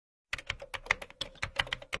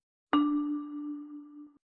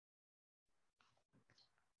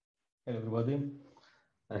Hello, everybody.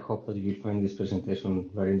 I hope that you will find this presentation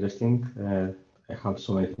very interesting. I have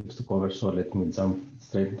so many things to cover, so let me jump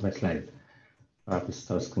straight into my slide. This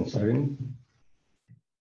starts concerning.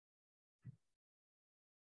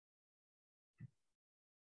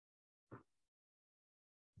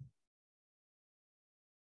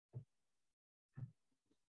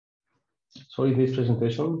 So in this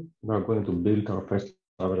presentation, we are going to build our first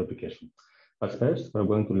Laravel application. But first, we're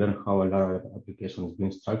going to learn how a Laravel application is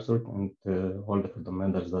being structured and all the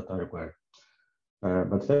fundamentals that are required.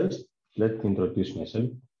 But first, let me introduce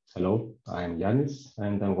myself. Hello, I'm Giannis,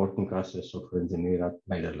 and I'm working as a software engineer at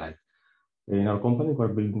Light. In our company, we're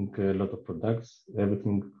building a lot of products,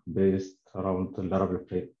 everything based around the Laravel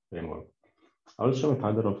framework. Also, I'm a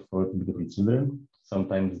father of 4 beautiful children.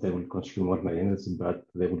 Sometimes they will consume all my energy, but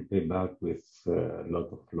they will pay back with a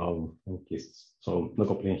lot of love and kisses. So no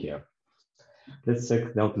complaint here. Let's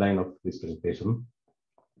check the outline of this presentation,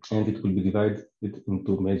 and it will be divided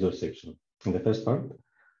into major sections. In the first part,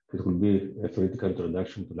 it will be a theoretical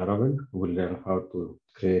introduction to Laravel. We'll learn how to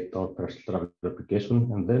create our first Laravel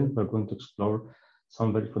application, and then we're going to explore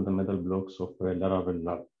some very fundamental blocks of a Laravel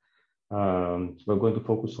lab. We're going to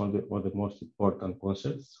focus on the most important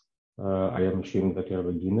concepts. I am assuming that you are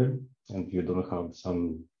a beginner and you don't have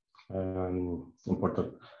some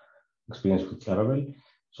important experience with Laravel,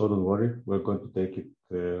 so don't worry, we're going to take it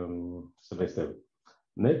step by step.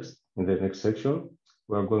 Next, in the next section,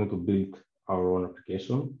 we're going to build our own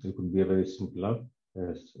application. It will be a very simple app,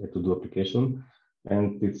 a to-do application,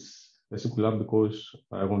 and it's a simple app because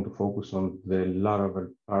I want to focus on the Laravel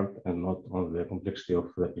part and not on the complexity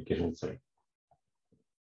of the application itself.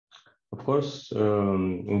 Of course,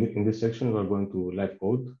 in this section, we're going to live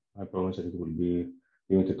code. I promise that it will be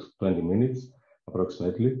limited to 20 minutes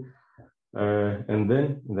approximately. And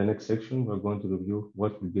then in the next section, we're going to review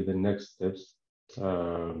what will be the next steps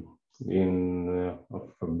of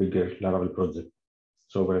a bigger Laravel project.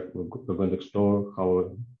 So we're going to explore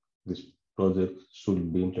how this project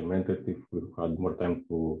should be implemented if we had more time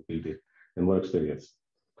to build it and more experience.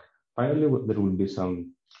 Finally, there will be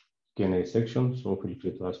some Q&A section, so feel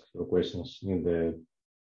free to ask your questions in the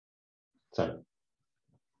chat.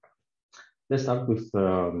 Let's start with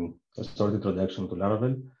a short introduction to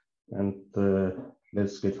Laravel, and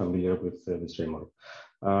let's get familiar with this framework.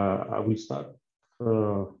 I will start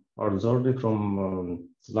our journey from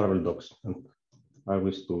Laravel docs, and I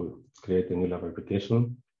wish to create a new Laravel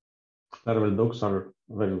application. Laravel docs are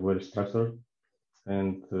very well structured,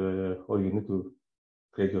 and all you need to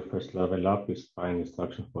create your first Laravel app is find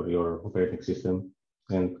instructions for your operating system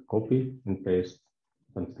and copy and paste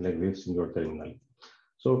something like this in your terminal.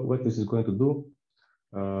 So what this is going to do,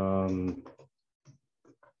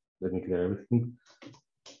 let me clear everything.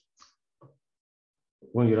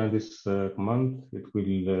 When you run this command, it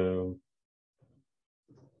will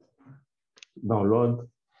download,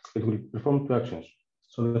 it will perform 2 actions.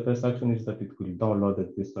 So the first action is that it will download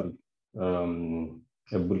and install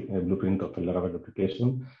a blueprint of a Laravel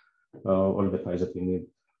application. All the files that we need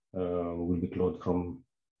will be cloned from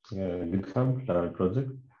GitHub, Laravel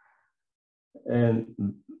project. And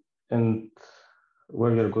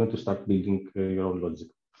where you're going to start building your own logic.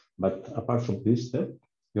 But apart from this step,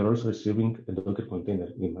 you're also receiving a Docker container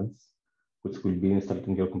image, which will be installed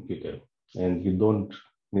in your computer. And you don't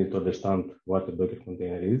need to understand what a Docker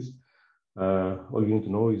container is. All you need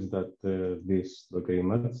to know is that this Docker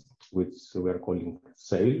image, which we are calling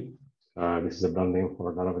Sail, this is a brand name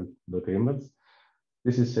for Laravel Docker image.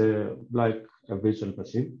 This is like a virtual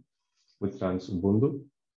machine which runs Ubuntu.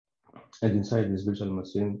 And inside this virtual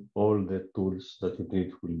machine, all the tools that you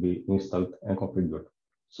need will be installed and configured.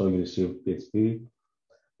 So you receive PHP,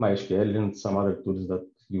 MySQL, and some other tools that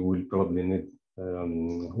you will probably need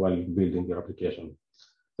while building your application.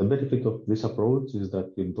 The benefit of this approach is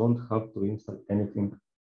that you don't have to install anything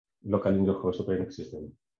locally in your host operating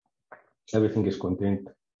system. Everything is contained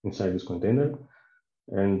inside this container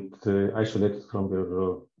and isolated from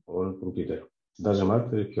your own computer. It doesn't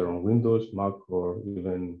matter if you're on Windows, Mac, or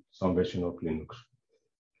even some version of Linux.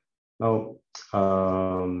 Now,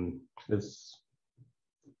 let's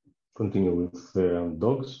continue with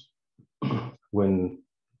docs. When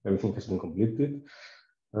everything has been completed,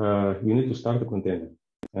 you need to start the container.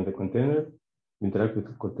 And the container, interact with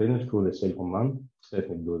the container through the shell command. Let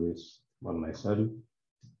me do this on myself.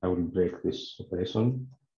 I will break this operation.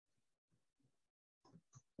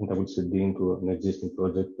 And I will CD into an existing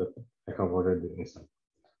project that I have already installed.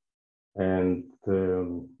 And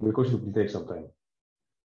because it will take some time.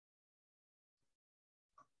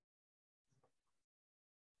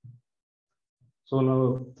 So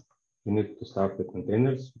now you need to start the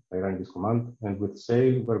containers by running this command. And with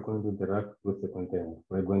sail, we're going to interact with the container.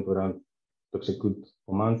 We're going to run to execute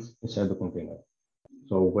commands inside the container.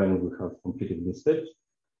 So when we have completed these steps,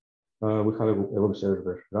 we have a web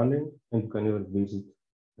server running, and you can even visit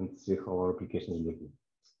and see how our application is looking.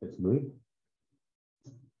 Let's do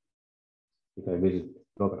it. If I visit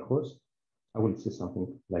localhost, I will see something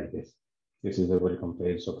like this. This is the welcome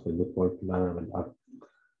page of the default Laravel app.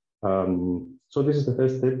 So this is the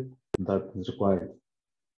first step that is required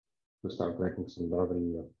to start writing some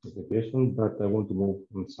Laravel application, but I want to move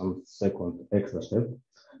on some second extra step,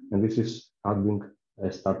 and this is adding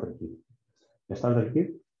a starter kit. A starter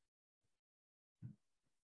kit,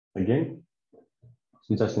 again,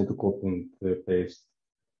 you just need to copy and paste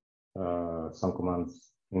some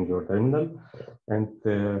commands in your terminal. And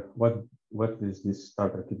what is this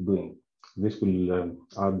starter kit doing? This will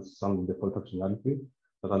add some default functionality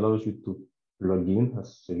that allows you to log in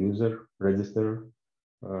as a user, register,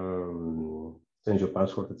 change your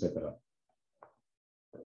password, etc.